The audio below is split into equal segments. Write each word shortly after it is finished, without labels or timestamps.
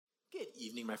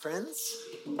evening, my friends.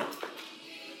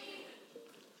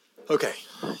 Okay,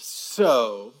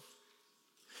 so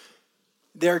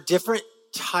there are different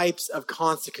types of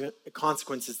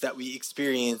consequences that we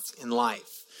experience in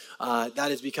life.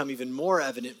 That has become even more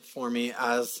evident for me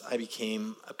as I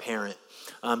became a parent.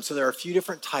 So there are a few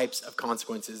different types of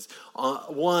consequences.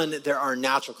 One, there are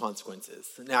natural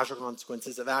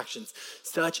consequences of actions,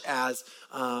 such as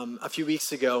a few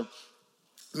weeks ago,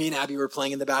 me and Abby were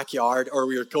playing in the backyard, or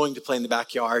we were going to play in the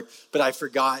backyard, but I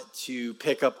forgot to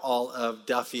pick up all of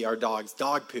Duffy, our dog's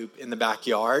dog poop in the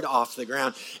backyard off the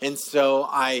ground. And so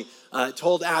I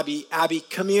told Abby,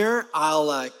 come here,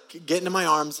 I'll get into my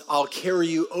arms, I'll carry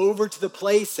you over to the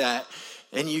play set,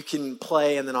 and you can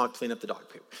play, and then I'll clean up the dog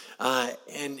poop.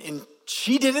 And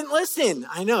she didn't listen.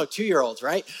 I know, 2-year-olds,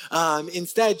 right?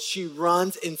 Instead, she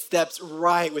runs and steps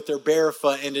right with her bare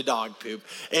foot into dog poop.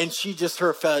 And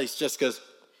her face just goes,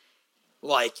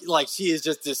 like she is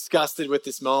just disgusted with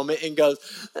this moment and goes,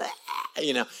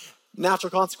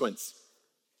 natural consequence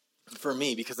for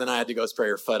me, because then I had to go spray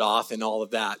her foot off and all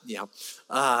of that,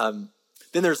 Then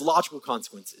there's logical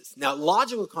consequences. Now,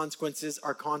 logical consequences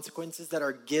are consequences that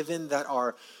are given that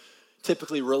are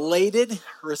typically related,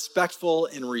 respectful,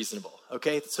 and reasonable,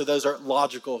 okay? So those are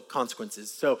logical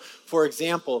consequences. So, for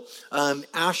example,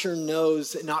 Asher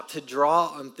knows not to draw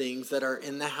on things that are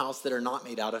in the house that are not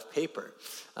made out of paper.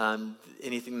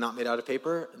 Anything not made out of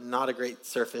paper, not a great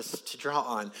surface to draw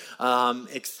on.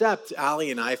 Except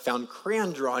Allie and I found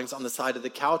crayon drawings on the side of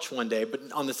the couch one day, but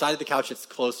on the side of the couch, it's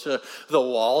close to the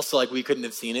wall, so we couldn't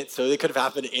have seen it. So it could have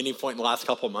happened at any point in the last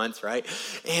couple of months, right?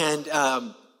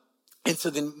 And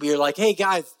so then we were like, hey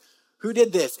guys, who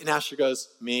did this? And Asher goes,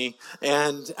 me.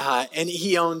 And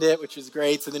he owned it, which was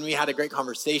great. So then we had a great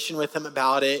conversation with him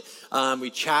about it.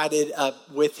 We chatted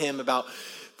with him about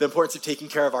the importance of taking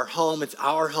care of our home. It's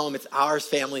ours,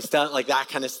 family stuff, like that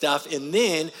kind of stuff. And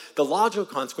then the logical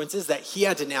consequences that he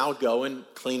had to now go and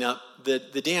clean up the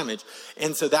damage.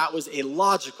 And so that was a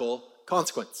logical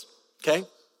consequence, okay?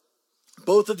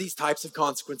 Both of these types of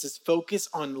consequences focus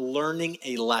on learning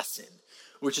a lesson,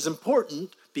 which is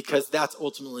important because that's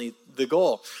ultimately the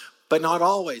goal. But not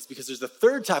always, because there's a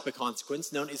third type of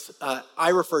consequence known as, I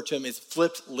refer to them as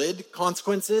flipped lid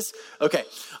consequences. Okay,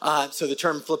 so the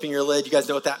term flipping your lid, you guys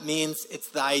know what that means? It's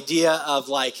the idea of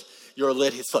your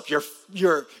lid has flipped.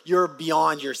 You're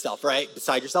beyond yourself, right?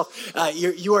 Beside yourself.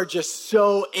 You are just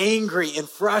so angry and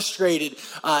frustrated,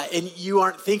 and you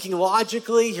aren't thinking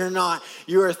logically.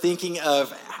 You are thinking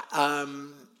of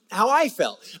how I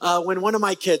felt when one of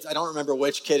my kids, I don't remember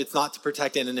which kid, it's not to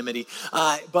protect anonymity,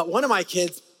 but one of my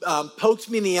kids poked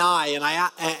me in the eye,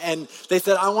 and they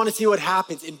said, I want to see what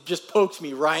happens, and just poked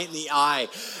me right in the eye.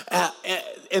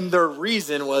 And their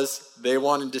reason was they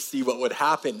wanted to see what would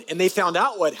happen. And they found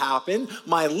out what happened.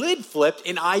 My lid flipped,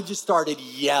 and I just started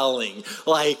yelling.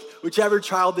 Whichever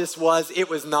child this was, it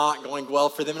was not going well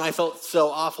for them, and I felt so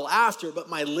awful after, but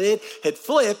my lid had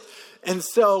flipped, and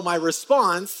so my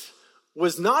response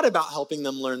was not about helping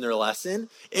them learn their lesson.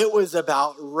 It was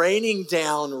about raining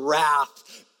down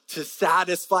wrath to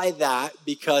satisfy that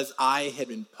because I had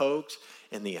been poked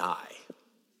in the eye.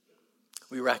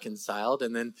 We reconciled,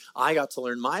 and then I got to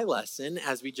learn my lesson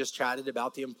as we just chatted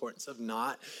about the importance of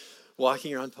not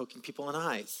walking around poking people in the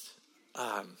eyes.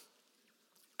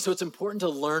 So it's important to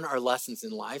learn our lessons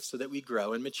in life so that we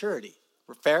grow in maturity.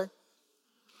 Fair?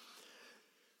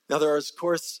 Now there is, of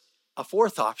course, a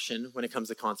fourth option when it comes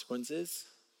to consequences,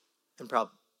 and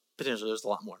potentially there's a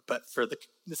lot more, but for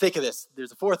the sake of this,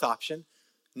 there's a fourth option,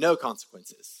 no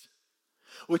consequences,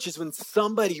 which is when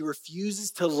somebody refuses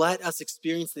to let us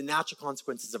experience the natural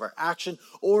consequences of our action,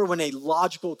 or when a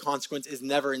logical consequence is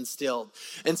never instilled.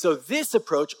 And so this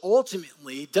approach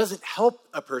ultimately doesn't help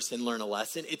a person learn a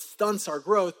lesson. It stunts our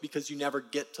growth because you never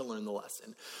get to learn the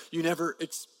lesson. You never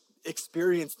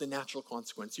experience the natural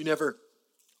consequence. You never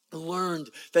learned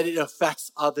that it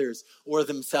affects others or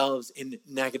themselves in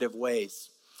negative ways.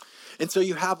 And so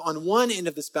you have on one end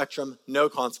of the spectrum, no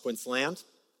consequence land.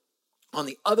 On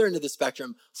the other end of the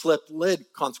spectrum, flipped lid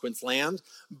consequence land.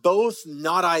 Both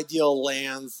not ideal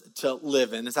lands to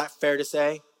live in. Is that fair to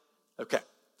say? Okay.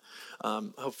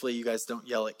 Hopefully you guys don't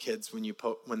yell at kids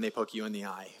when they poke you in the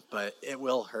eye, but it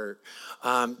will hurt.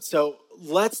 So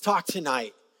let's talk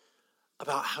tonight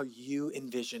about how you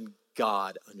envision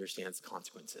God understands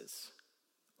consequences.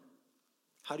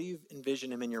 How do you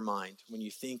envision him in your mind when you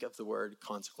think of the word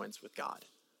consequence with God?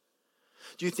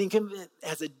 Do you think of it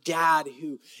as a dad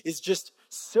who is just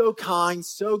so kind,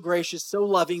 so gracious, so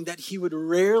loving that he would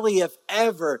rarely, if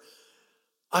ever,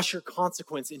 usher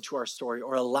consequence into our story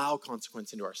or allow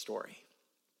consequence into our story?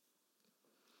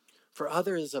 For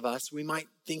others of us, we might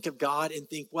think of God and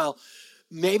think, well,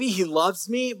 maybe he loves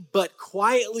me, but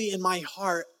quietly in my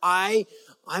heart, I'm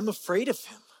afraid of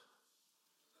him.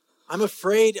 I'm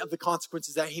afraid of the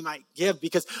consequences that he might give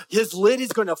because his lid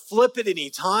is going to flip at any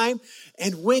time.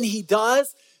 And when he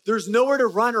does, there's nowhere to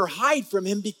run or hide from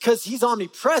him because he's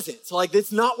omnipresent. So like,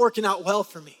 it's not working out well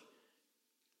for me.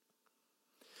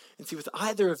 And see, with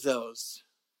either of those,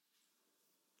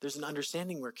 there's an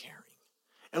understanding we're carrying.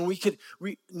 And we could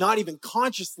not even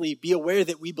consciously be aware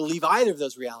that we believe either of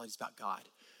those realities about God.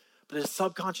 But at a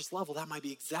subconscious level, that might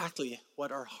be exactly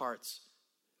what our hearts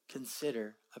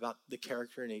consider about the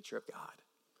character and nature of God.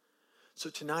 So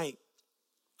tonight,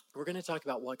 we're going to talk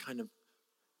about what kind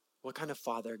of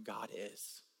father God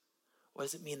is. What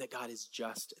does it mean that God is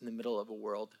just in the middle of a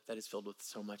world that is filled with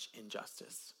so much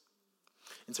injustice?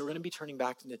 And so we're going to be turning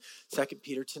back into 2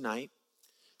 Peter tonight.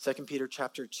 2 Peter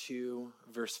chapter 2,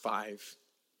 verse 5.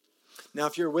 Now,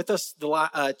 if you're with us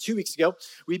 2 weeks ago,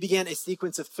 we began a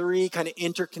sequence of 3 kind of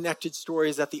interconnected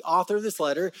stories that the author of this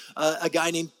letter, a guy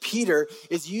named Peter,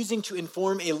 is using to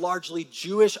inform a largely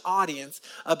Jewish audience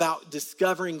about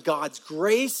discovering God's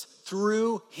grace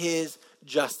through his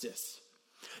justice.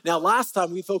 Now, last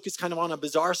time we focused kind of on a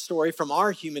bizarre story from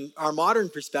our modern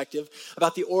perspective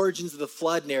about the origins of the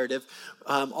flood narrative,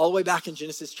 all the way back in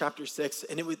Genesis chapter 6,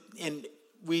 and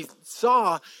we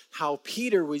saw how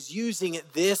Peter was using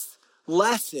this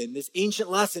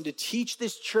ancient lesson to teach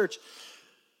this church,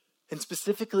 and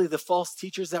specifically the false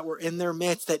teachers that were in their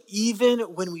midst, that even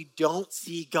when we don't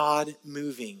see God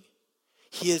moving,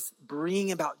 he is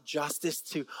bringing about justice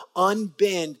to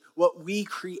unbend what we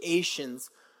creations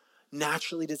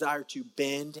naturally desire to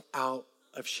bend out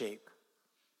of shape.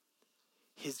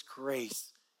 His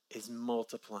grace is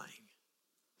multiplying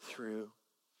through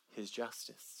his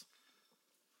justice.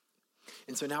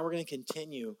 And so now we're going to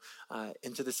continue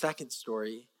into the second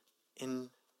story in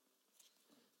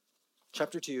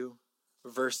chapter 2,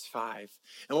 verse 5.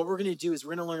 And what we're going to do is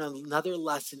we're going to learn another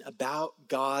lesson about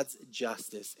God's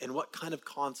justice and what kind of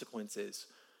consequences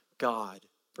God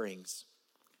brings.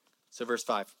 So verse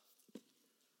 5.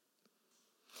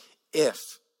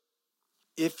 If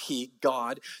he,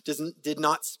 God, did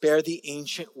not spare the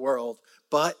ancient world,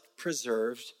 but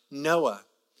preserved Noah,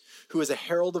 who was a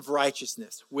herald of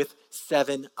righteousness with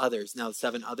 7 others. Now, the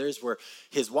 7 others were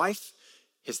his wife,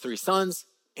 his 3 sons,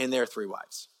 and their 3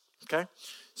 wives. Okay?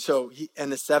 So, and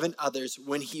the 7 others,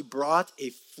 when he brought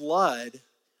a flood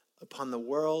upon the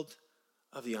world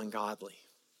of the ungodly.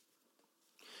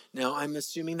 Now, I'm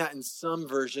assuming that in some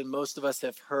version, most of us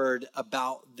have heard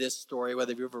about this story,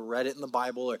 whether you've ever read it in the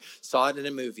Bible or saw it in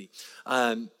a movie.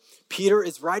 Peter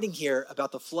is writing here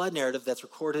about the flood narrative that's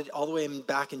recorded all the way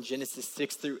back in Genesis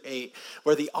 6 through 8,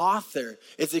 where the author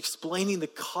is explaining the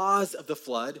cause of the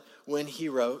flood when he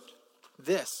wrote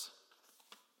this.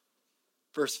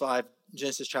 Verse 5,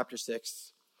 Genesis chapter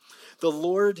 6. The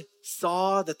Lord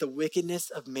saw that the wickedness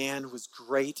of man was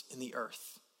great in the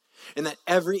earth, and that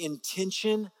every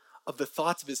intention of the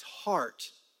thoughts of his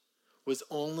heart was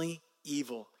only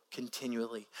evil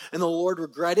continually. And the Lord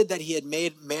regretted that he had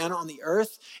made man on the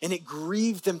earth, and it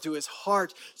grieved him to his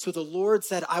heart. So the Lord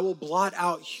said, I will blot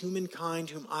out humankind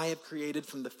whom I have created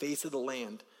from the face of the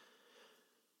land,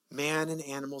 man and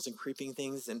animals and creeping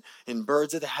things and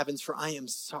birds of the heavens, for I am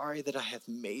sorry that I have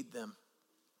made them.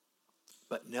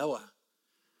 But Noah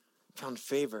found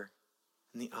favor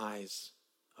in the eyes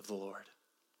of the Lord.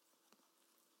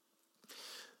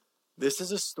 This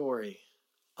is a story,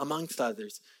 amongst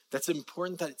others, that's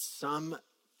important that at some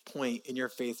point in your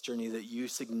faith journey that you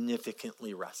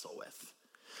significantly wrestle with.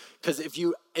 Because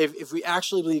if we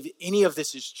actually believe any of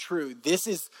this is true, this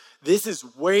is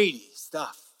weighty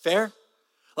stuff. Fair?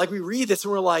 Like we read this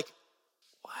and we're like,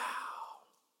 wow.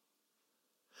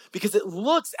 Because it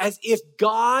looks as if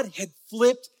God had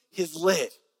flipped his lid,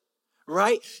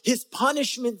 right? His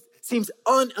punishment seems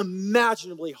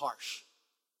unimaginably harsh.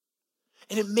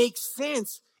 And it makes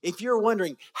sense if you're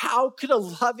wondering, how could a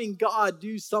loving God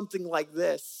do something like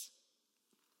this?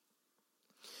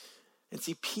 And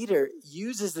see, Peter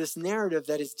uses this narrative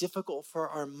that is difficult for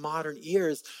our modern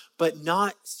ears, but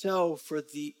not so for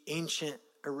the ancient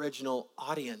original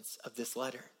audience of this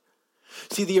letter.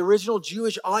 See, the original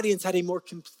Jewish audience had a more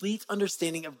complete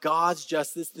understanding of God's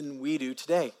justice than we do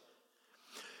today.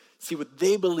 See, what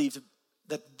they believed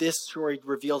that this story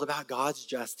revealed about God's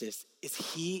justice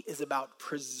is he is about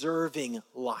preserving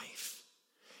life,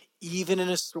 even in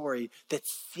a story that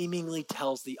seemingly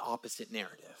tells the opposite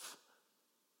narrative.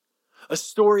 A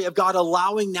story of God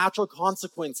allowing natural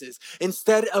consequences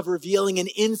instead of revealing an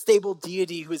unstable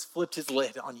deity who has flipped his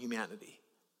lid on humanity.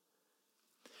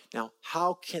 Now,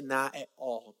 how can that at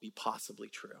all be possibly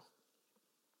true?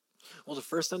 Well, to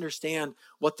first understand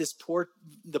what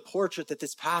the portrait that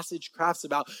this passage crafts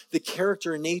about the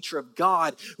character and nature of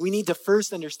God, we need to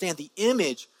first understand the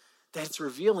image that it's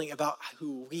revealing about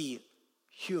who we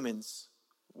humans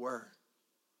were.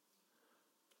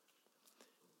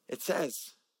 It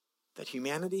says that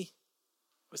humanity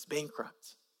was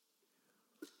bankrupt,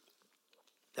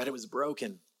 that it was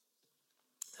broken,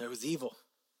 that it was evil,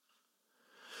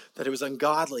 that it was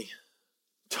ungodly,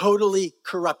 totally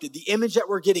corrupted. The image that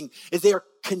we're getting is they are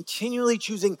continually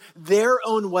choosing their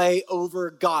own way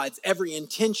over God's. Every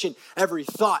intention, every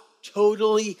thought,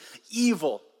 totally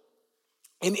evil.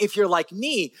 And if you're like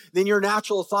me, then your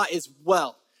natural thought is,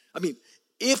 well,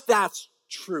 if that's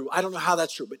true, I don't know how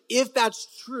that's true, but if that's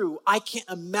true, I can't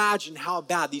imagine how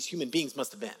bad these human beings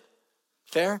must have been.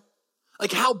 Fair?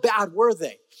 Like, how bad were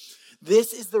they?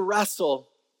 This is the wrestle,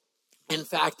 in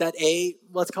fact, that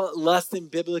let's call it less than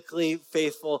biblically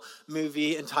faithful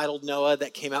movie entitled Noah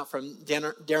that came out from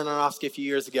Darren Aronofsky a few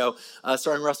years ago,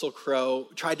 starring Russell Crowe,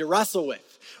 tried to wrestle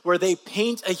with, where they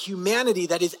paint a humanity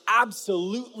that is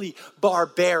absolutely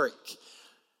barbaric.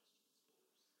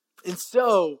 And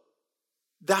so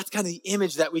that's kind of the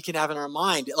image that we can have in our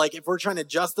mind. Like, if we're trying to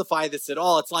justify this at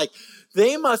all, it's like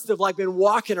they must have been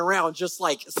walking around just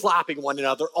slapping one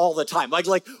another all the time.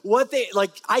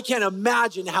 I can't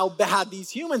imagine how bad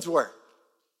these humans were.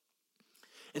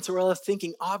 And so we're left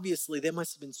thinking, obviously, they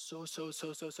must have been so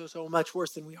much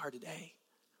worse than we are today.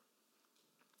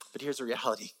 But here's the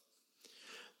reality.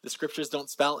 The scriptures don't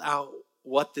spell out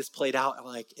what this played out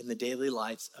like in the daily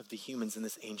lives of the humans in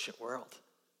this ancient world.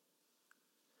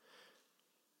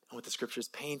 And what the scriptures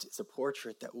paint is a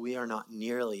portrait that we are not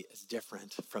nearly as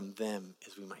different from them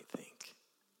as we might think.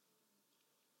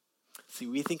 See,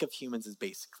 we think of humans as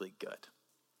basically good.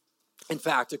 In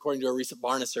fact, according to a recent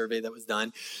Barna survey that was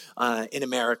done in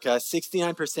America,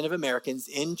 69% of Americans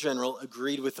in general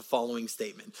agreed with the following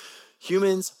statement.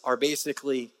 Humans are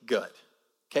basically good.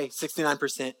 Okay,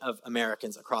 69% of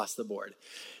Americans across the board.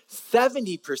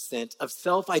 70% of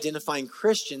self-identifying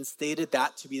Christians stated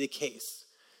that to be the case.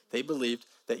 They believed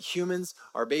that humans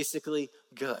are basically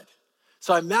good.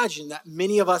 So I imagine that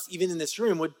many of us, even in this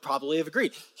room, would probably have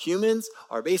agreed. Humans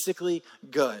are basically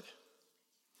good.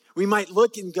 We might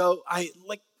look and go,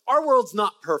 our world's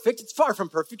not perfect. It's far from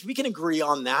perfect. We can agree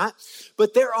on that.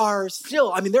 But there are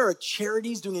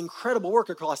charities doing incredible work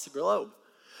across the globe.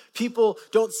 People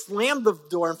don't slam the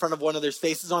door in front of one another's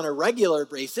faces on a regular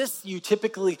basis. You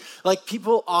typically,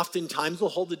 people oftentimes will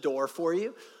hold the door for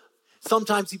you.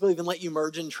 Sometimes people even let you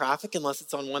merge in traffic unless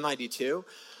it's on 192.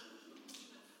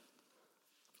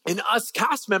 And us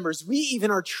cast members, we even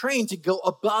are trained to go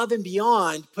above and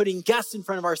beyond putting guests in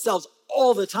front of ourselves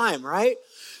all the time, right?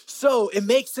 So it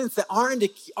makes sense that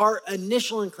our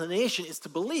initial inclination is to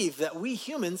believe that we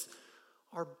humans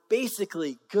are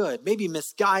basically good, maybe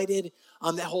misguided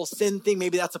on that whole sin thing.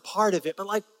 Maybe that's a part of it, but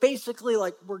basically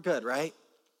we're good, right?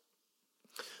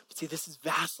 But see, this is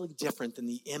vastly different than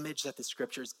the image that the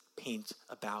scriptures paint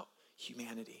about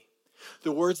humanity.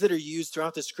 The words that are used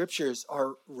throughout the scriptures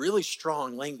are really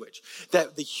strong language.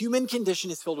 That the human condition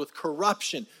is filled with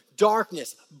corruption,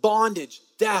 darkness, bondage,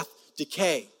 death,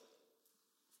 decay.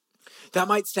 That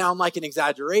might sound like an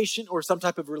exaggeration or some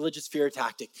type of religious fear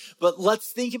tactic. But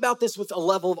let's think about this with a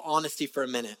level of honesty for a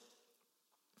minute.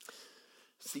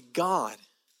 See, God,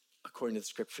 according to the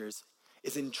scriptures,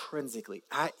 is intrinsically,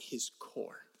 at his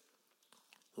core,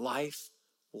 life,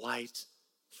 light,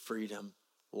 freedom,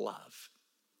 love.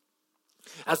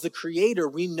 As the creator,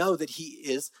 we know that he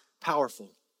is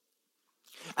powerful.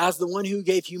 As the one who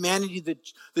gave humanity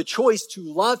the choice to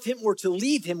love him or to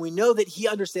leave him, we know that he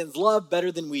understands love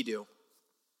better than we do.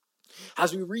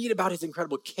 As we read about his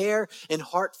incredible care and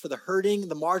heart for the hurting,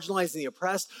 the marginalized, and the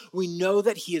oppressed, we know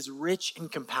that he is rich in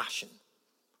compassion.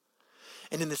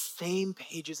 And in the same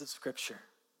pages of scripture,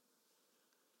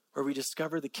 where we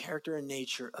discover the character and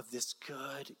nature of this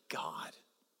good God,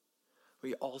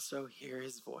 we also hear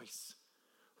his voice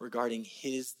regarding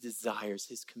his desires,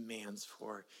 his commands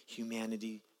for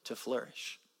humanity to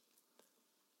flourish.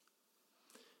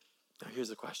 Now here's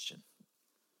a question.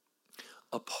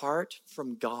 Apart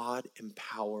from God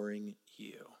empowering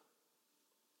you,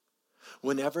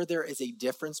 whenever there is a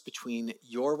difference between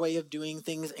your way of doing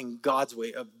things and God's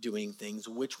way of doing things,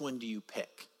 which one do you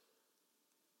pick?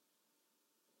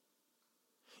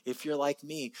 If you're like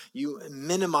me, you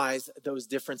minimize those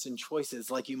difference in choices.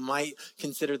 Like you might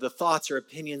consider the thoughts or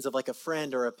opinions of a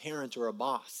friend or a parent or a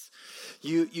boss.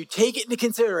 You take it into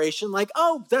consideration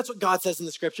that's what God says in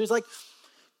the scriptures.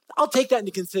 I'll take that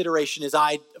into consideration as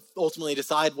I ultimately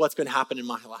decide what's going to happen in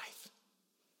my life.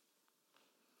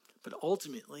 But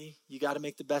ultimately, you got to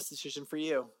make the best decision for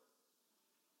you.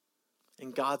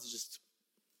 And God's just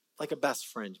like a best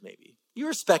friend, maybe. You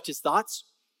respect his thoughts,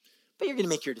 but you're going to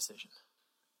make your decision.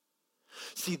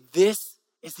 See, this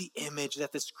is the image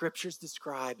that the scriptures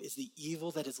describe as the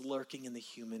evil that is lurking in the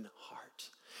human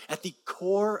heart. At the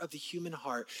core of the human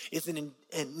heart is an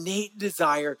innate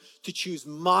desire to choose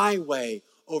my way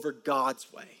over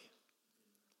God's way.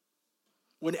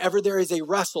 Whenever there is a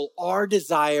wrestle, our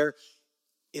desire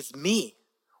is me,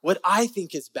 what I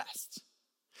think is best.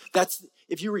 That's,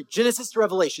 if you read Genesis to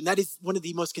Revelation, that is one of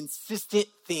the most consistent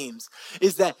themes,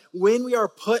 is that when we are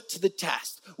put to the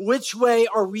test, which way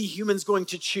are we humans going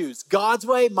to choose? God's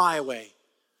way, my way?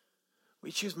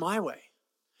 We choose my way.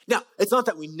 Now, it's not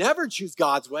that we never choose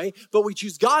God's way, but we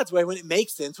choose God's way when it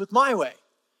makes sense with my way.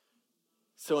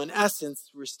 So in essence,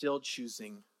 we're still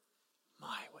choosing my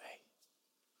way.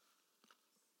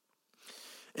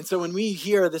 And so when we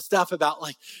hear the stuff about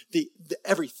like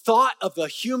every thought of the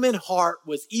human heart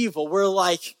was evil, we're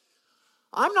like,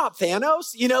 I'm not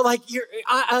Thanos, like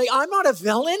I'm not a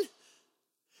villain.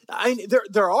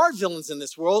 There are villains in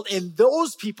this world, and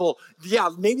those people, yeah,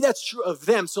 maybe that's true of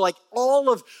them. So like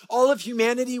all of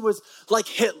humanity was like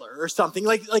Hitler or something.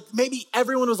 Like maybe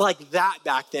everyone was like that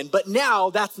back then, but now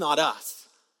that's not us.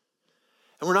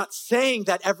 And we're not saying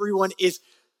that everyone is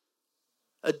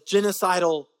a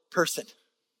genocidal person.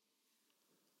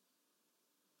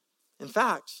 In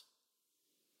fact,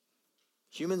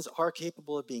 humans are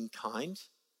capable of being kind,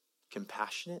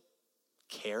 compassionate,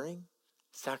 caring,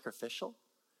 sacrificial,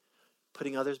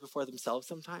 putting others before themselves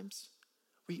sometimes.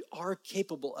 We are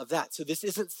capable of that. So this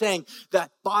isn't saying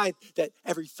that that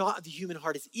every thought of the human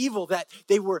heart is evil, that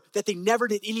they never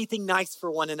did anything nice for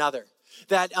one another.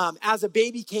 That as a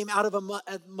baby came out of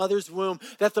a mother's womb,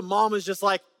 that the mom was just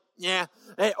like, yeah,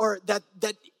 or that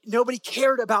nobody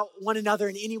cared about one another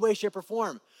in any way, shape, or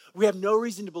form. We have no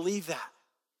reason to believe that.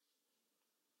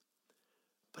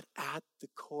 But at the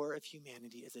core of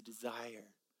humanity is a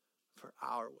desire for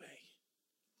our way,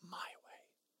 my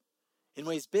way, in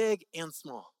ways big and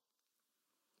small.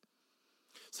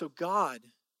 So God,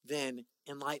 then,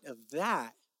 in light of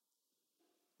that,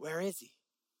 where is he?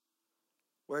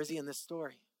 Where is he in this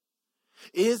story?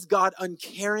 Is God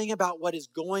uncaring about what is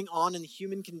going on in the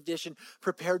human condition,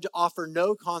 prepared to offer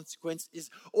no consequences?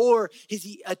 Or is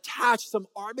he attached some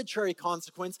arbitrary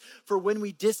consequence for when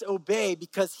we disobey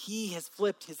because he has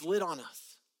flipped his lid on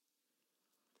us?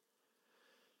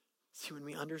 See, when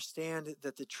we understand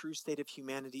that the true state of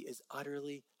humanity is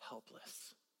utterly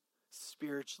helpless,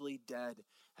 spiritually dead,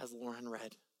 as Lauren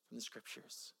read from the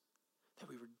scriptures, that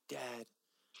we were dead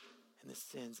in the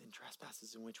sins and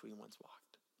trespasses in which we once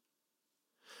walked,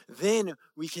 then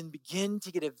we can begin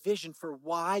to get a vision for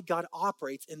why God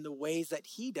operates in the ways that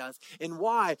he does and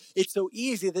why it's so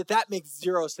easy that makes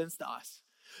zero sense to us.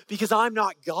 Because I'm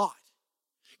not God.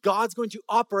 God's going to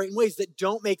operate in ways that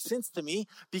don't make sense to me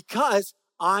because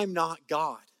I'm not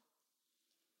God.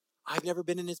 I've never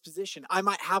been in his position. I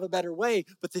might have a better way,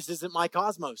 but this isn't my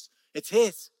cosmos. It's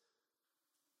his.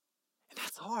 And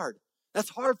that's hard. That's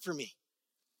hard for me.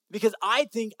 Because I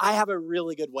think I have a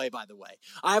really good way, by the way.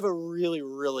 I have a really,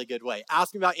 really good way.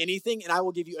 Ask me about anything, and I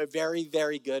will give you a very,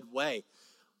 very good way.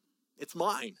 It's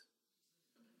mine.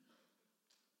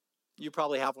 You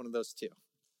probably have one of those too.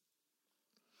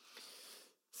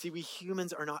 See, we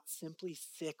humans are not simply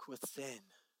sick with sin.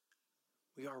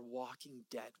 We are walking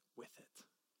dead with it.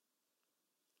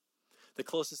 The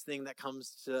closest thing that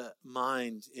comes to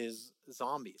mind is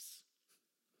zombies.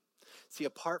 See,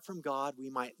 apart from God, we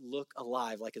might look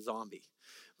alive like a zombie,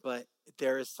 but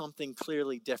there is something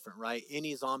clearly different, right?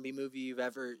 Any zombie movie you've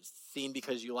ever seen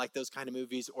because you like those kind of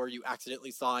movies or you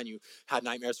accidentally saw and you had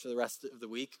nightmares for the rest of the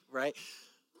week, right?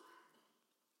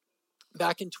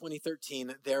 Back in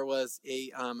 2013, there was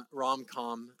a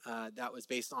rom-com that was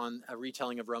based on a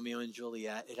retelling of Romeo and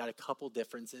Juliet. It had a couple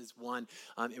differences. One,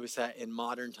 it was set in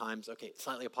modern times,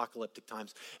 slightly apocalyptic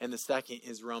times. And the second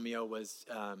is Romeo was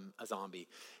a zombie.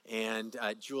 And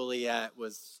Juliet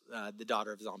was the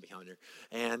daughter of a zombie hunter.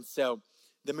 And so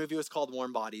the movie was called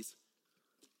Warm Bodies.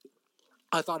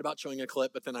 I thought about showing a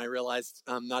clip, but then I realized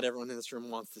not everyone in this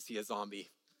room wants to see a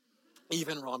zombie.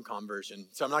 Even rom-com version.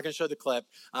 So I'm not going to show the clip,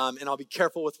 and I'll be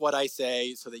careful with what I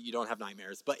say so that you don't have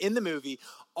nightmares. But in the movie,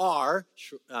 R,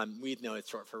 we know it's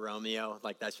short for Romeo,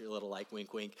 like that's your little like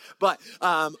wink wink. But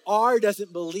R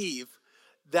doesn't believe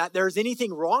that there's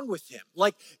anything wrong with him.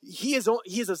 Like he is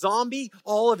a zombie.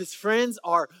 All of his friends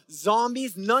are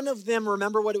zombies. None of them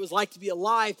remember what it was like to be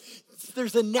alive.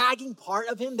 There's a nagging part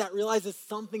of him that realizes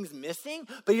something's missing,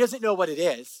 but he doesn't know what it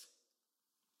is.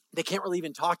 They can't really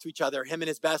even talk to each other. Him and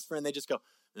his best friend, they just go,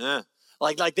 eh.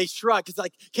 Like they shrug. It's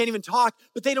like, can't even talk,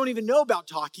 but they don't even know about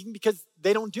talking because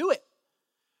they don't do it.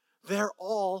 they're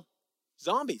all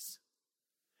zombies.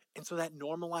 And so that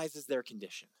normalizes their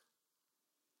condition.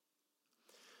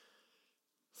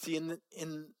 See, in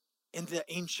the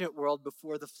ancient world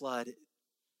before the flood,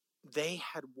 they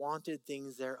had wanted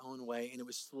things their own way, and it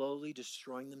was slowly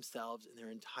destroying themselves and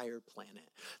their entire planet.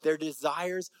 Their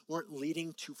desires weren't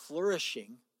leading to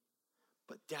flourishing,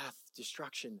 but death,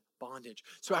 destruction, bondage.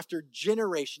 So after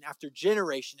generation after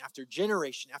generation after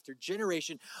generation after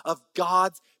generation of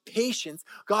God's patience,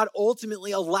 God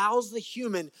ultimately allows the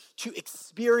human to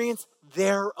experience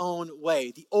their own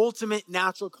way. The ultimate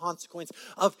natural consequence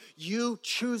of you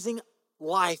choosing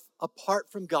life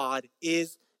apart from God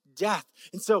is death.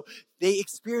 And so they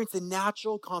experience the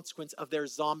natural consequence of their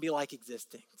zombie-like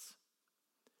existence.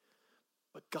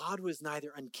 But God was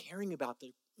neither uncaring about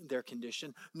their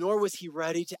condition, nor was he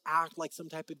ready to act like some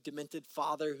type of demented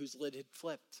father whose lid had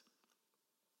flipped.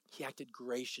 He acted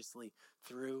graciously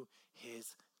through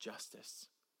his justice.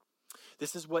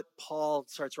 This is what Paul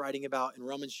starts writing about in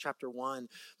Romans chapter 1,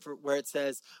 where it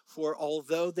says, "For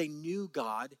although they knew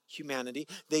God, humanity,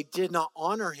 they did not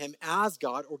honor him as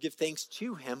God or give thanks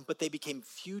to him, but they became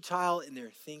futile in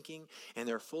their thinking, and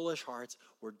their foolish hearts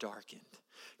were darkened.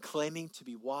 Claiming to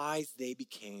be wise, they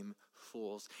became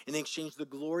fools, and they exchanged the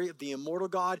glory of the immortal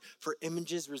God for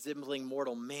images resembling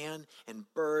mortal man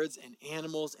and birds and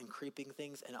animals and creeping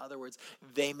things." In other words,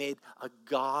 they made a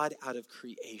god out of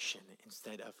creation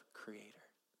instead of creator.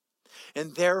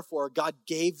 And therefore, God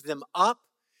gave them up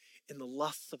in the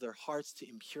lusts of their hearts to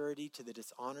impurity, to the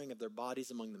dishonoring of their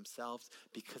bodies among themselves,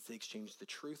 because they exchanged the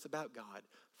truth about God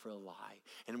for a lie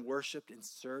and worshipped and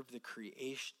served the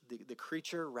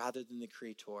creature rather than the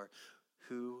Creator,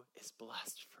 who is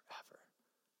blessed forever.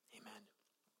 Amen.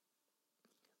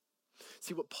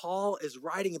 See, what Paul is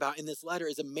writing about in this letter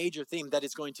is a major theme that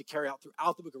is going to carry out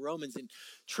throughout the book of Romans. And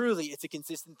truly, it's a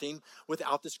consistent theme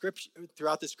throughout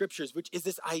the scriptures, which is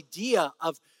this idea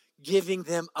of giving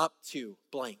them up to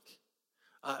blank.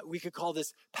 We could call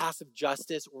this passive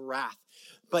justice or wrath,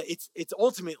 but it's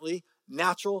ultimately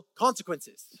natural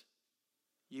consequences.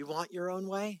 You want your own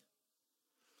way?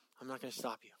 I'm not going to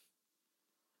stop you.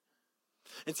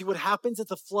 And see, what happens at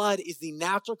the flood is the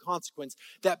natural consequence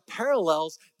that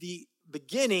parallels the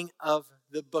beginning of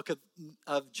the book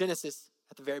of Genesis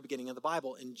at the very beginning of the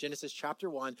Bible. In Genesis chapter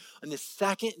 1, on the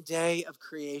second day of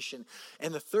creation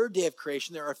and the third day of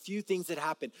creation, there are a few things that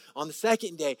happen. On the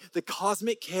second day, the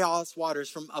cosmic chaos waters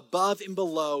from above and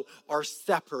below are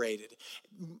separated,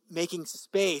 making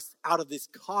space out of these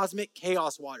cosmic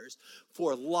chaos waters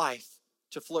for life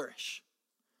to flourish.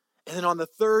 And then on the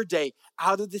third day,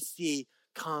 out of the sea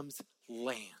comes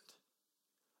land,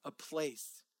 a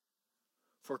place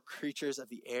for creatures of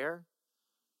the air,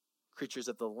 creatures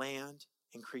of the land,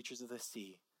 and creatures of the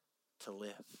sea to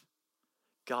live.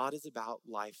 God is about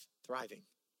life thriving,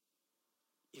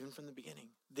 even from the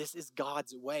beginning. This is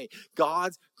God's way.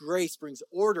 God's grace brings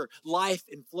order, life,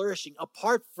 and flourishing.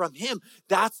 Apart from him,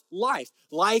 that's life.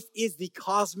 Life is the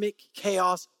cosmic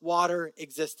chaos water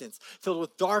existence, filled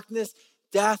with darkness,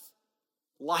 death,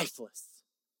 lifeless.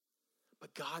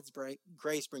 But God's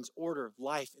grace brings order,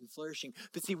 life, and flourishing.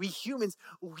 But see, we humans,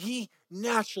 we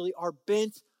naturally are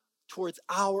bent towards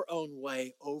our own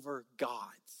way over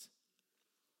God's.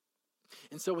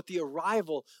 And so with the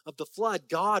arrival of the flood,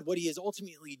 God, what he is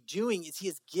ultimately doing is he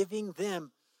is giving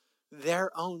them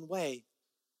their own way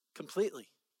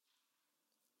completely.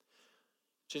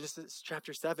 Genesis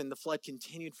chapter 7, the flood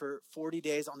continued for 40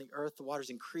 days on the earth. The waters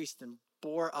increased and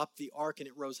bore up the ark, and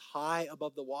it rose high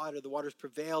above the water. The waters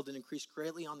prevailed and increased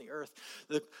greatly on the earth.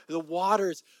 The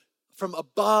waters from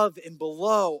above and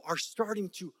below are starting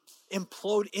to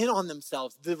implode in on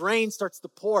themselves. The rain starts to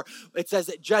pour. It says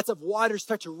that jets of water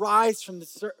start to rise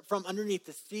from underneath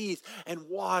the seas, and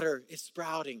water is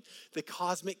sprouting. The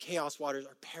cosmic chaos waters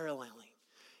are paralleling.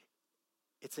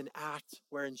 It's an act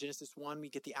where in Genesis 1 we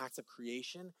get the acts of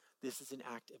creation. This is an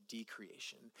act of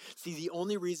decreation. See, the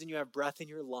only reason you have breath in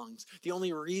your lungs, the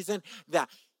only reason that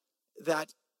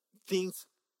things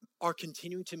are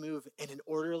continuing to move in an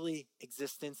orderly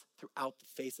existence throughout the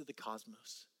face of the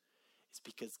cosmos is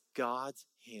because God's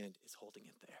hand is holding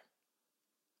it there.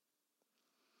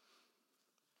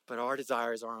 But our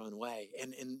desires are our own way.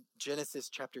 And in Genesis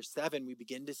chapter 7, we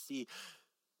begin to see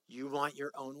you want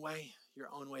your own way. Your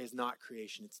own way is not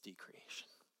creation, it's decreation.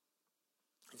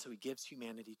 And so he gives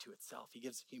humanity to itself. He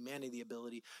gives humanity the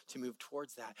ability to move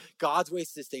towards that. God's way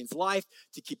sustains life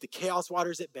to keep the chaos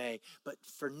waters at bay. But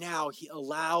for now, he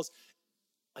allows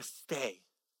a stay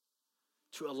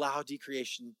to allow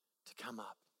decreation to come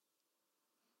up.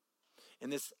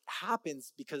 And this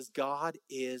happens because God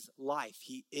is life.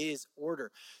 He is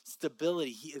order,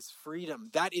 stability. He is freedom.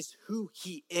 That is who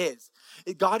he is.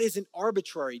 God isn't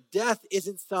arbitrary. Death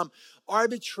isn't some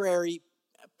arbitrary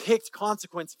picked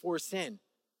consequence for sin.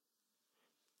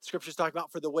 Scriptures talk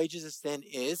about for the wages of sin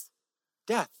is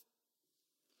death.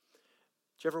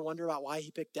 Did you ever wonder about why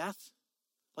he picked death?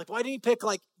 Like, why didn't he pick,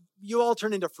 like, you all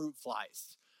turn into fruit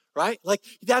flies, right? Like,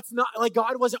 that's not, like,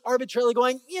 God wasn't arbitrarily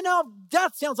going,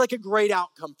 death sounds like a great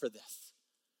outcome for this.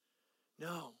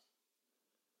 No.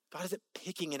 God isn't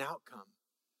picking an outcome.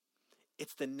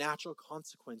 It's the natural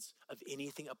consequence of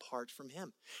anything apart from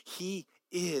him. He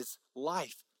is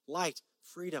life, light,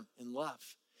 freedom, and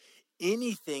love.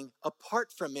 Anything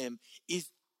apart from him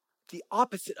is the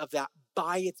opposite of that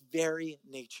by its very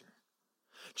nature.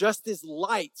 Just as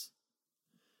light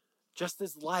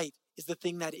is the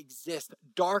thing that exists,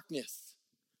 darkness,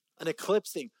 an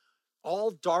eclipsing,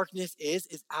 all darkness is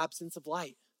absence of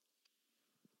light.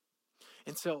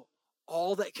 And so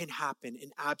all that can happen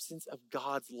in absence of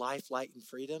God's life, light, and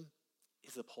freedom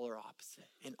is the polar opposite.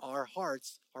 And our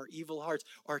hearts, our evil hearts,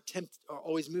 are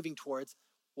always moving towards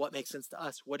what makes sense to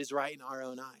us, what is right in our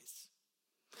own eyes.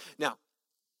 Now,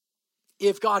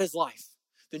 if God is life,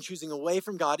 then choosing away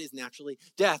from God is naturally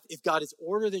death. If God is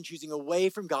order, then choosing away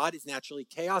from God is naturally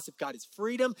chaos. If God is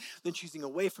freedom, then choosing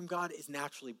away from God is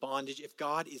naturally bondage. If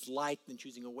God is light, then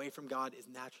choosing away from God is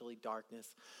naturally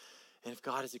darkness. And if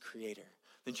God is a creator,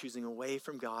 then choosing away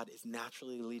from God is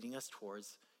naturally leading us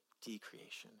towards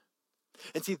decreation.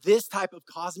 And see, this type of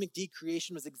cosmic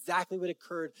decreation was exactly what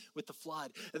occurred with the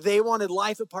flood. They wanted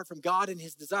life apart from God and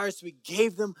his desires, so he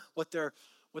gave them what their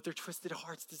twisted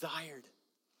hearts desired.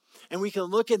 And we can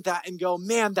look at that and go,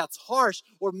 man, that's harsh.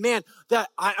 Or man,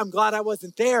 I'm glad I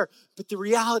wasn't there. But the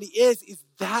reality is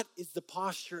that is the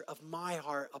posture of my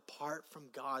heart apart from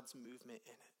God's movement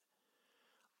in it.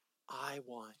 I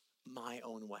want my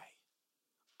own way.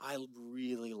 I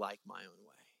really like my own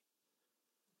way.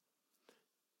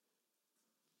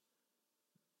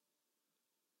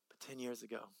 But 10 years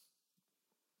ago,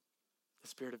 the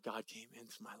Spirit of God came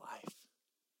into my life.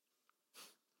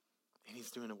 And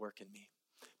he's doing a work in me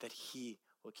that he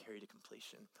will carry to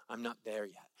completion. I'm not there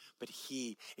yet, but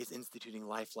he is instituting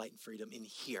life, light, and freedom in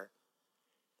here.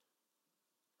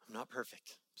 I'm not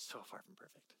perfect. I'm so far from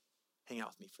perfect. Hang out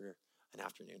with me for an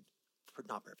afternoon.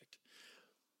 Not perfect.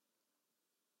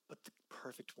 But the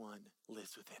perfect one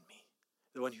lives within me.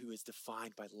 The one who is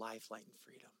defined by life, light, and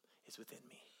freedom is within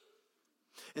me.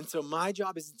 And so my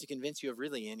job isn't to convince you of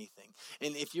really anything.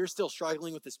 And if you're still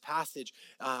struggling with this passage,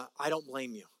 I don't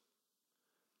blame you.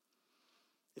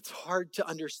 It's hard to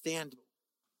understand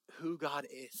who God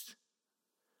is.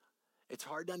 It's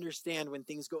hard to understand when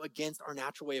things go against our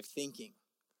natural way of thinking.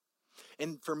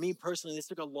 And for me personally, this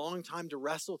took a long time to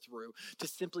wrestle through, to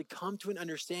simply come to an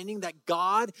understanding that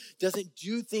God doesn't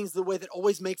do things the way that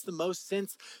always makes the most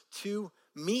sense to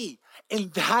me.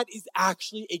 And that is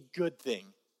actually a good thing.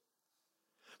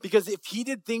 Because if he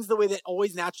did things the way that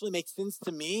always naturally makes sense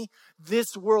to me,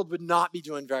 this world would not be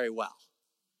doing very well.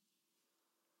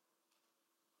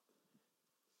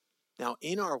 Now,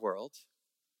 in our world,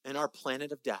 in our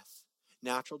planet of death,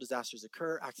 natural disasters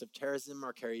occur, acts of terrorism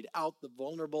are carried out, the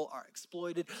vulnerable are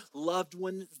exploited, loved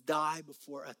ones die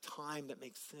before a time that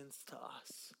makes sense to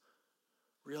us.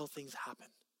 Real things happen.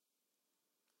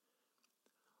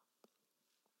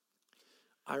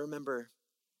 I remember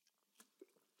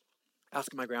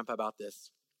asking my grandpa about this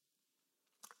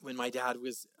when my dad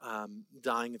was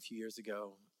dying a few years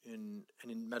ago in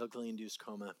medically induced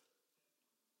coma.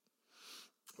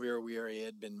 We were weary. It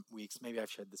had been weeks. Maybe I've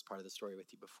shared this part of the story with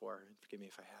you before. Forgive me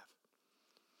if I have.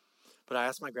 But I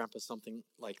asked my grandpa something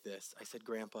like this. I said,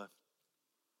 Grandpa,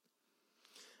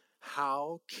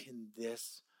 how can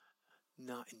this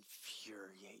not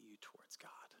infuriate you towards God?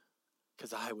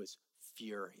 Because I was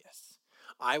furious.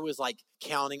 I was like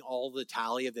counting all the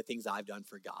tally of the things I've done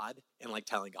for God and like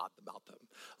telling God about them.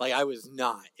 Like I was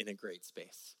not in a great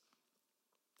space.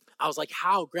 I was like,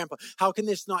 how, Grandpa, how can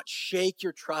this not shake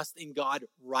your trust in God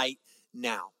right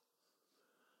now?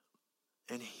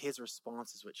 And his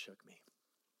response is what shook me.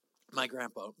 My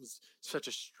grandpa was such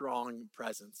a strong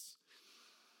presence.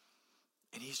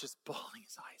 And he's just bawling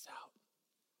his eyes out.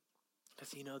 Does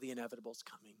he know the inevitable is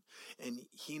coming? And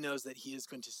he knows that he is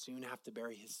going to soon have to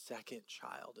bury his second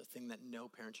child, a thing that no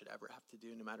parent should ever have to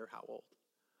do, no matter how old.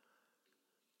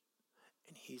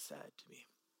 And he said to me,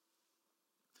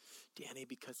 Danny,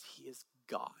 because he is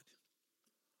God,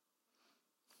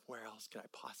 where else could I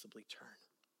possibly turn?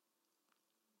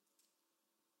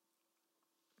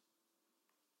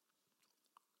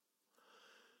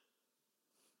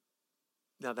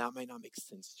 Now, that might not make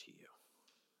sense to you.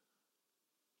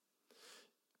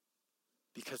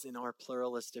 Because in our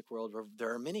pluralistic world where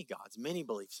there are many gods, many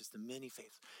belief systems, many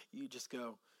faiths, you just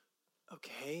go,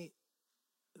 okay,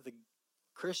 the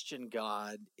Christian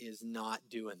God is not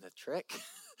doing the trick.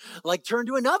 Like, turn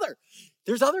to another.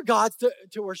 There's other gods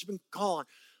to worship and call on.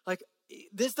 Like,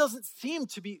 this doesn't seem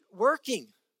to be working.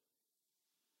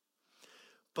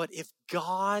 But if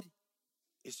God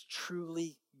is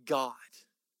truly God,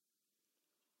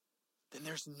 then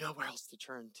there's nowhere else to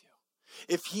turn to.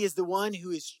 If he is the one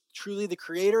who is truly the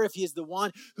creator, if he is the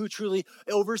one who truly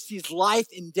oversees life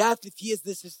and death, if he is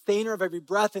the sustainer of every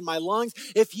breath in my lungs,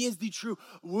 if he is the true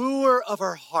wooer of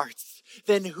our hearts,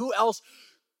 then who else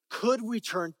could we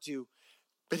turn to?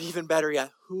 But even better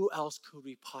yet, who else could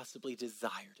we possibly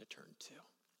desire to turn to?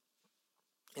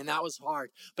 And that was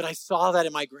hard, but I saw that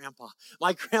in my grandpa.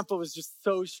 My grandpa was just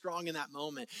so strong in that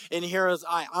moment. And here was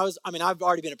I've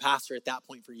already been a pastor at that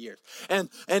point for years. And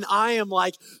I am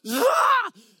like,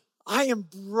 ah! I am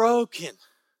broken.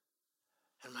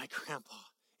 And my grandpa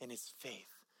and his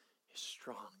faith is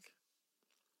strong.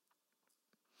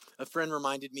 A friend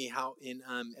reminded me how in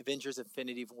Avengers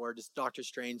Infinity War, Doctor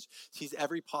Strange sees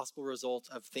every possible result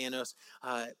of Thanos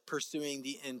pursuing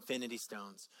the Infinity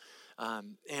Stones.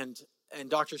 And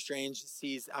Doctor Strange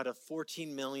sees out of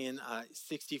 14 million,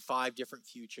 65 different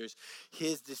futures,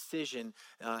 his decision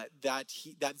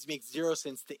that makes zero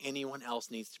sense to anyone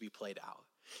else needs to be played out.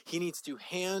 He needs to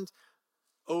hand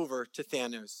over to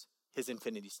Thanos his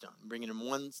Infinity Stone, bringing him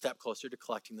one step closer to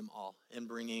collecting them all and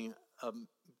bringing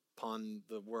upon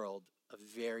the world a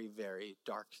very, very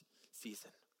dark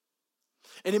season.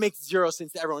 And it makes zero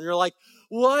sense to everyone. You're like,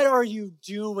 what are you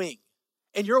doing?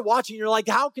 And you're watching, you're like,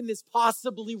 how can this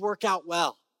possibly work out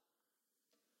well?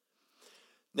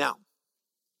 Now,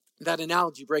 that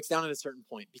analogy breaks down at a certain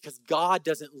point because God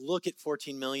doesn't look at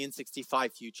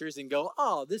 14,065 futures and go,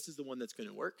 oh, this is the one that's going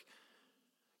to work.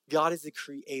 God is the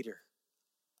creator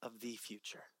of the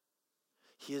future.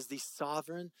 He is the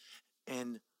sovereign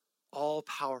and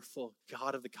all-powerful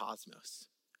God of the cosmos.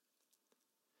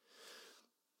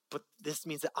 But this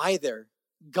means that either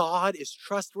God is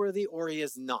trustworthy or he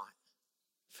is not.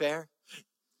 Fair?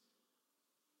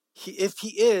 If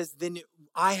he is, then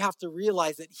I have to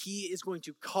realize that he is going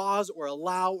to cause or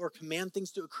allow or command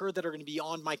things to occur that are going to be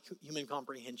beyond my human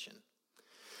comprehension.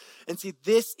 And see,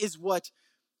 this is what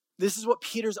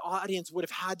Peter's audience would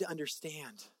have had to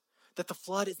understand. That the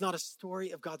flood is not a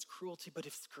story of God's cruelty, but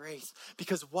of his grace.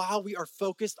 Because while we are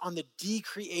focused on the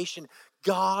decreation,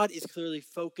 God is clearly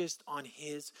focused on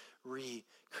his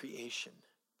recreation.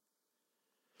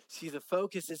 See, the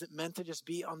focus isn't meant to just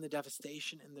be on the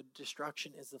devastation and the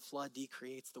destruction as the flood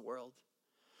decreates the world,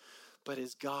 but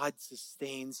as God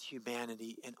sustains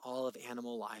humanity and all of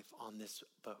animal life on this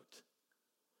boat.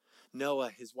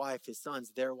 Noah, his wife, his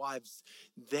sons, their wives,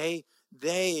 they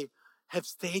have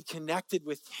stayed connected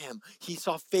with him. He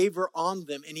saw favor on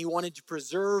them and he wanted to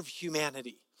preserve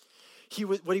humanity.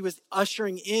 What he was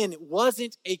ushering in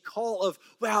wasn't a call of,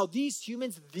 wow, these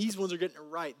humans, these ones are getting it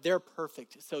right. They're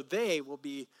perfect. So they will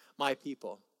be my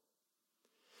people.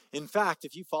 In fact,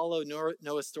 if you follow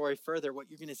Noah's story further, what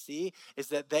you're going to see is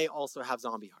that they also have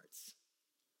zombie hearts.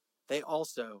 They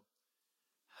also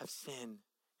have sin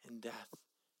and death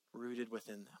rooted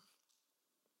within them.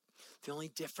 The only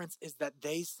difference is that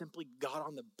they simply got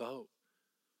on the boat.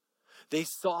 They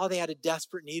saw they had a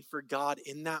desperate need for God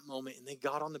in that moment, and they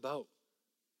got on the boat.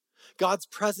 God's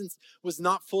presence was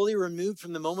not fully removed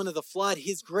from the moment of the flood.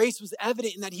 His grace was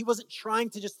evident in that he wasn't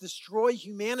trying to just destroy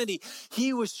humanity.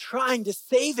 He was trying to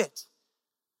save it,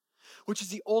 which is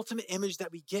the ultimate image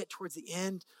that we get towards the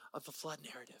end of the flood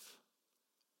narrative.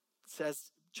 It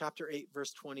says, chapter 8,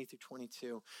 verse 20 through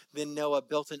 22, then Noah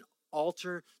built an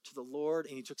altar to the Lord,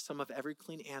 and he took some of every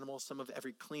clean animal, some of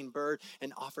every clean bird,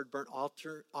 and offered burnt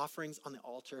offerings on the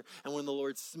altar. And when the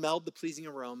Lord smelled the pleasing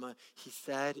aroma, he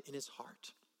said in his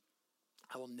heart,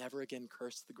 I will never again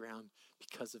curse the ground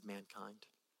because of mankind,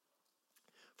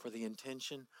 for the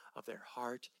intention of their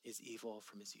heart is evil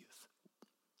from his youth.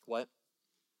 What?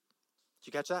 Did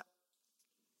you catch that?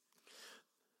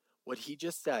 What he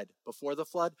just said before the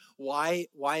flood, why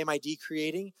am I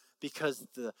decreating? Because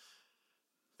the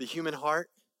human heart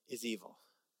is evil.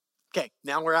 Okay,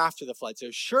 now we're after the flood. So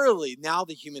surely now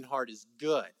the human heart is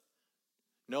good.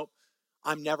 Nope.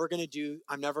 I'm never going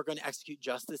to execute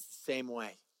justice the same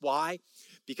way. Why?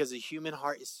 Because the human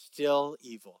heart is still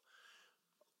evil.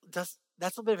 That's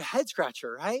a bit of a head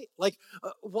scratcher, right? Like,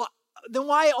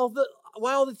 why all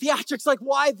the theatrics? Like,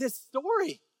 why this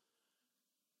story?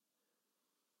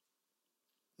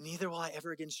 Neither will I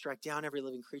ever again strike down every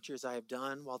living creature as I have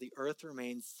done, while the earth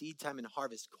remains, seed time and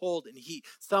harvest, cold and heat,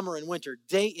 summer and winter,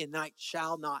 day and night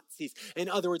shall not cease. In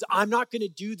other words, I'm not going to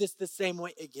do this the same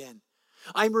way again.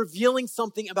 I'm revealing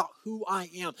something about who I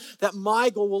am, that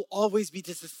my goal will always be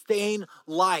to sustain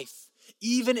life,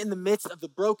 even in the midst of the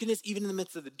brokenness, even in the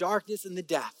midst of the darkness and the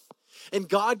death. And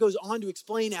God goes on to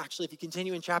explain, actually, if you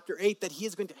continue in chapter 8, that he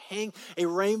is going to hang a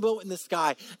rainbow in the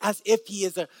sky as if he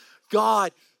is a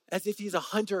God, as if he's a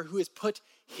hunter who has put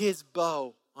his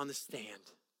bow on the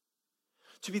stand.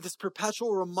 To be this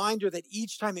perpetual reminder that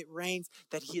each time it rains,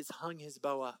 that he has hung his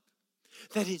bow up.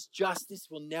 That his justice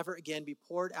will never again be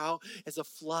poured out as a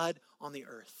flood on the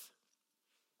earth.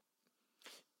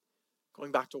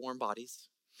 Going back to warm bodies.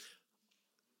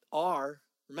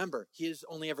 Remember, he has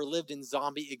only ever lived in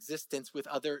zombie existence with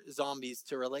other zombies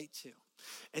to relate to.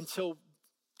 Until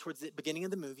towards the beginning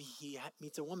of the movie, he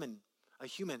meets a woman, a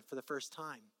human, for the first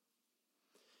time.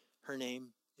 Her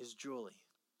name is Julie.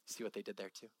 See what they did there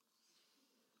too?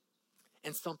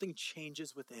 And something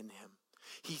changes within him.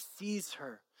 He sees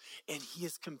her and he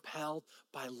is compelled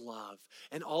by love.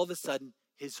 And all of a sudden,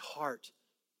 his heart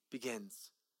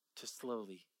begins to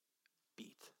slowly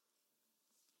beat.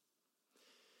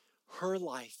 Her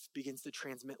life begins to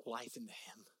transmit life into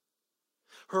him.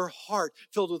 Her heart,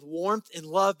 filled with warmth and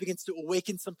love, begins to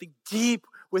awaken something deep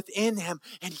within him,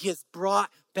 and he is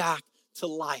brought back to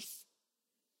life.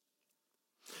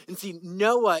 And see,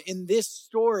 Noah in this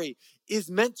story is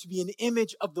meant to be an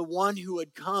image of the one who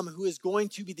would come, who is going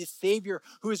to be the Savior,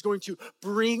 who is going to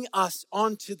bring us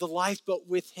onto the lifeboat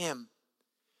with him.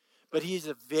 But he is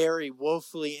a very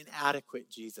woefully inadequate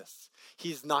Jesus.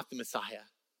 He is not the Messiah.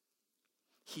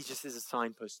 He just is a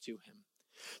signpost to him.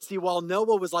 See, while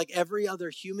Noah was like every other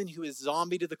human who is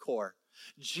zombie to the core,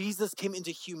 Jesus came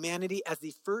into humanity as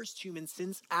the first human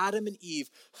since Adam and Eve,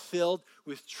 filled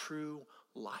with true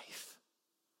life.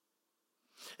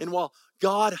 And while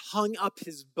God hung up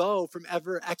his bow from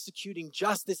ever executing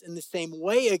justice in the same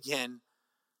way again,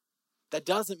 that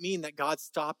doesn't mean that God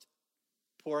stopped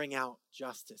pouring out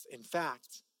justice. In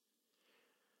fact,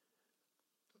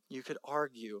 you could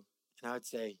argue, and I would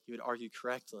say you would argue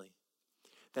correctly,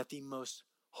 that the most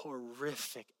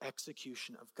horrific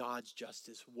execution of God's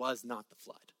justice was not the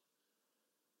flood.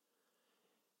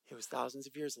 It was thousands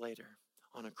of years later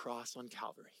on a cross on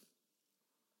Calvary,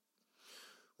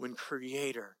 when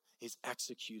Creator is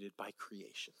executed by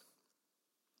creation.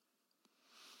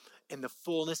 And the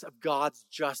fullness of God's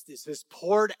justice is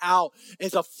poured out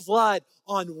as a flood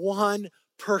on one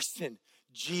person,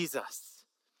 Jesus.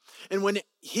 And when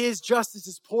his justice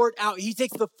is poured out, he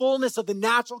takes the fullness of the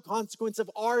natural consequence of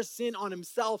our sin on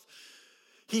himself.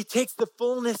 He takes the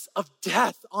fullness of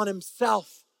death on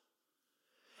himself.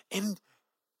 And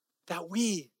that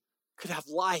we could have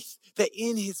life, that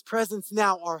in his presence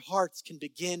now our hearts can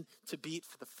begin to beat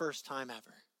for the first time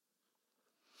ever.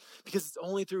 Because it's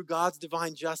only through God's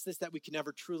divine justice that we can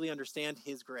ever truly understand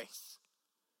his grace.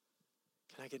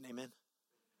 Can I get an amen?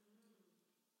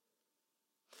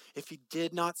 If he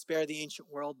did not spare the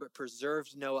ancient world, but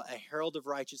preserved Noah, a herald of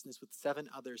righteousness with 7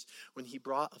 others, when he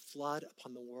brought a flood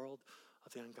upon the world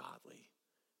of the ungodly,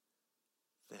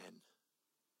 then,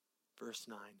 verse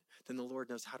 9, then the Lord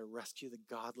knows how to rescue the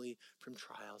godly from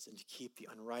trials and to keep the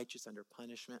unrighteous under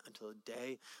punishment until the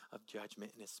day of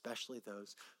judgment, and especially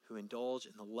those who indulge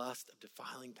in the lust of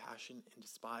defiling passion and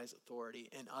despise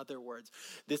authority. In other words,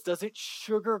 this doesn't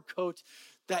sugarcoat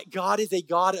that God is a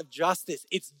God of justice.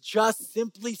 It's just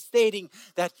simply stating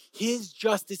that his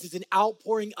justice is an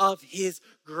outpouring of his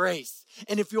grace.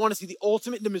 And if you want to see the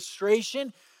ultimate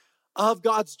demonstration of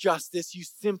God's justice, you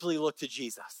simply look to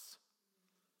Jesus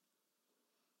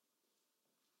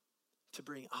to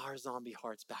bring our zombie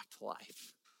hearts back to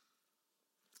life.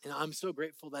 And I'm so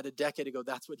grateful that a decade ago,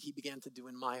 that's what he began to do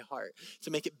in my heart,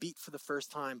 to make it beat for the first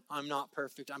time. I'm not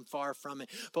perfect. I'm far from it.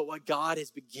 But what God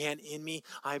has began in me,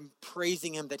 I'm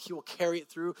praising him that he will carry it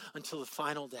through until the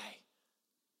final day.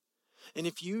 And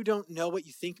if you don't know what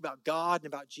you think about God and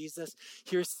about Jesus,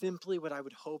 here's simply what I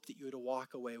would hope that you would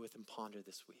walk away with and ponder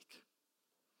this week.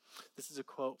 This is a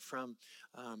quote from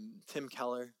Tim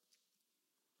Keller,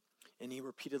 and he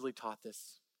repeatedly taught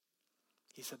this.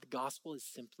 He said, the gospel is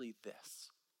simply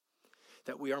this,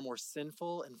 that we are more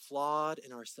sinful and flawed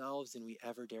in ourselves than we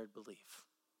ever dared believe.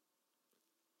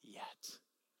 Yet,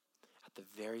 at the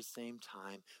very same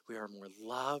time, we are more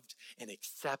loved and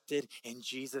accepted in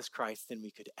Jesus Christ than we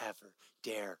could ever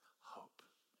dare hope.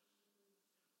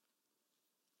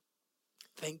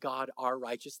 Thank God our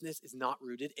righteousness is not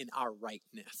rooted in our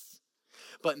rightness,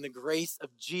 but in the grace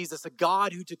of Jesus, a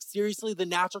God who took seriously the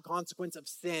natural consequence of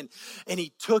sin, and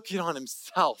he took it on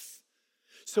himself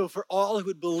so for all who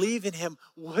would believe in him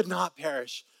would not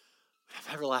perish, but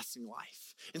have everlasting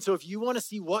life. And so if you want to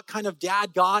see what kind of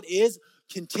dad God is,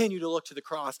 continue to look to the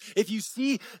cross. If you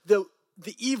see the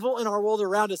evil in our world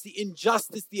around us, the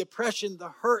injustice, the oppression, the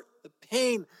hurt, the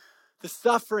pain, the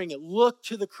suffering, look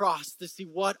to the cross to see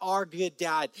what our good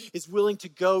dad is willing to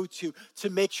go to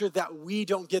make sure that we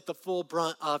don't get the full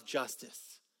brunt of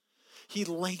justice. He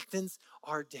lengthens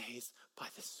our days by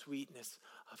the sweetness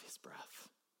of his breath.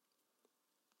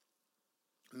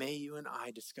 May you and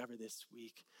I discover this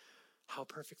week how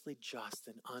perfectly just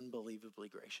and unbelievably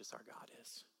gracious our God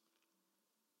is.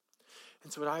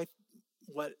 And so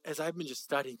as I've been just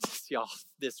studying this, y'all,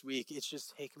 this week, it's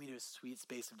just taken me to a sweet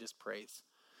space of just praise.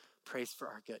 Praise for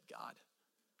our good God,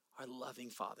 our loving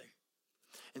Father.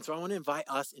 And so I want to invite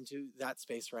us into that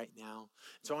space right now.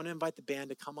 So I want to invite the band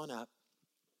to come on up.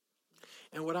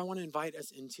 And what I want to invite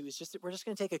us into is we're just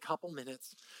going to take a couple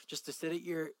minutes just to sit in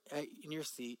your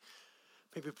seat.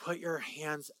 Maybe put your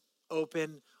hands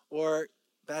open, or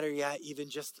better yet, even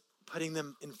just putting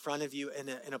them in front of you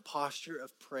in a posture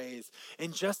of praise.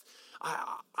 And just,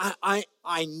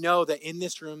 I know that in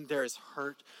this room there is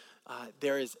hurt,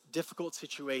 there is difficult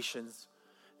situations,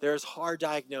 there is hard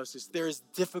diagnosis, there is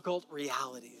difficult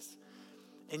realities,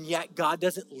 and yet God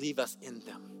doesn't leave us in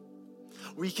them.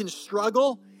 We can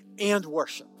struggle and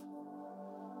worship.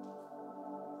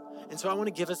 And so I want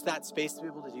to give us that space to be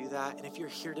able to do that. And if you're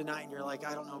here tonight and you're like,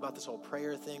 I don't know about this whole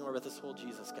prayer thing or about this whole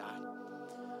Jesus guy,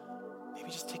 maybe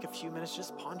just take a few minutes,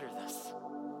 just ponder this.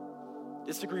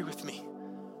 Disagree with me.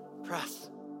 Press.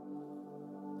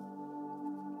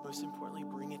 Most importantly,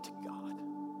 bring it to God,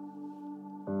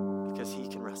 because he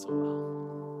can wrestle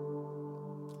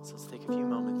well. So let's take a few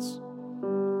moments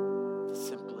to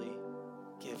simply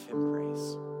give him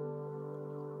praise.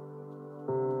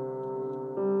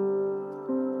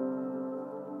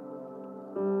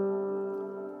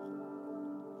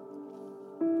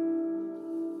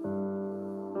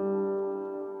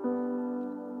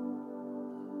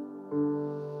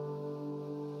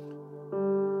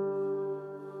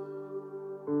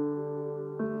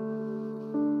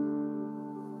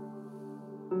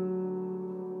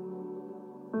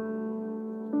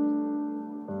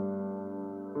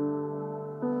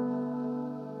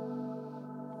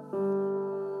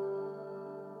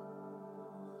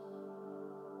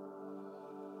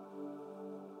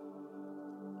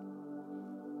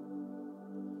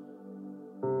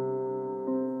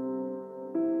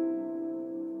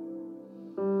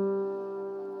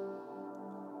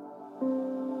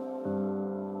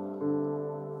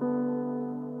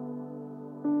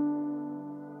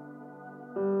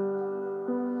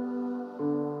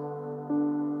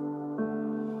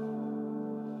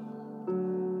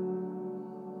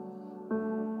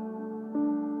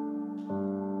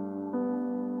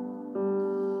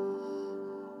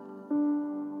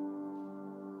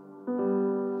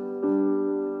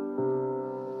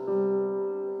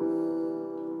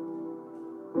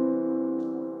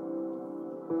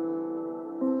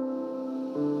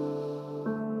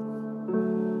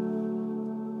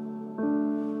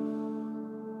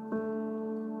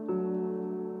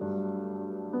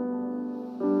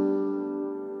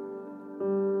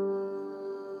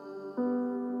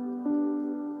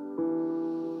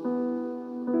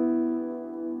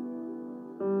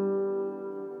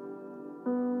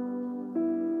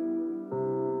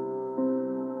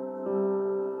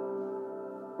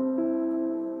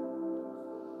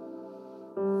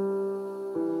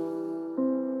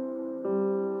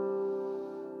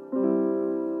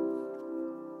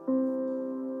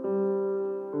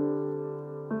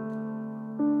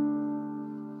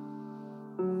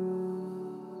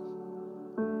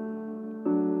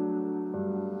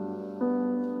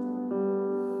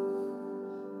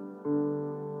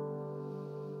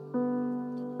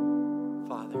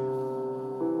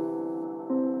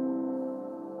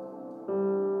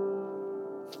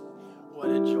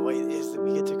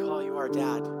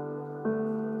 Dad.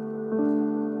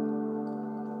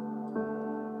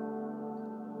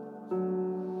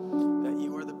 That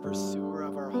you are the pursuer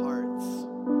of our hearts.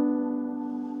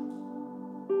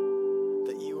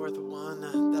 That you are the one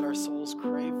that our souls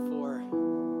crave for.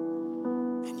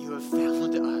 And you have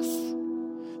found us.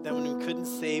 That when we couldn't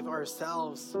save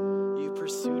ourselves, you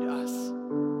pursued us.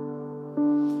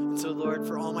 And so, Lord,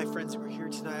 for all my friends who are here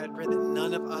tonight, I pray that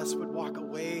none of us would walk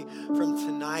away from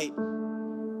tonight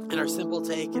and our simple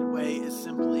takeaway is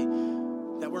simply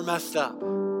that we're messed up.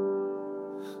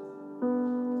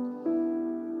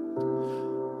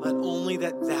 Let only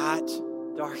that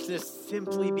darkness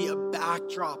simply be a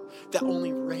backdrop that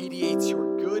only radiates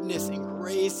your goodness and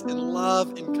grace and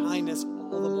love and kindness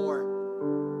all the more.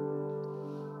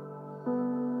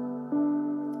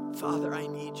 Father, I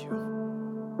need you.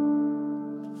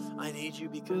 I need you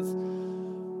because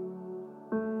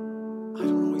I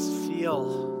don't always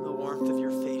feel the warmth of your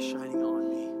face shining on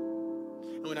me.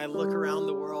 And when I look around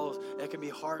the world, it can be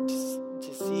hard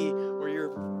to see where your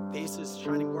face is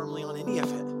shining warmly on any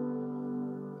of it.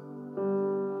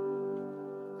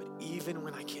 But even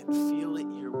when I can't feel it,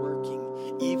 you're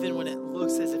working. Even when it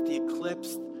looks as if the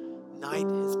eclipse night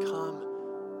has come,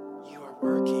 you are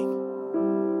working.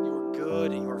 You are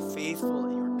good and you are faithful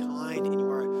and you are kind and you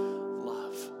are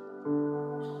love.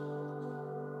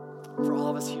 For all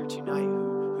of us here tonight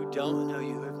who don't know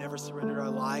you, who have never surrendered our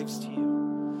lives to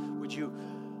you, would you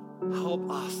help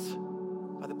us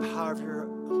by the power of your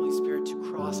Holy Spirit to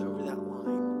cross over that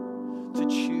line, to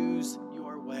choose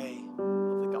your way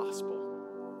of the gospel,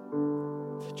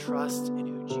 to trust in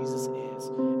who Jesus is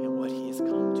and what he has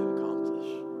come to accomplish,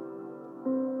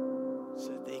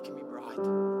 so that they can be brought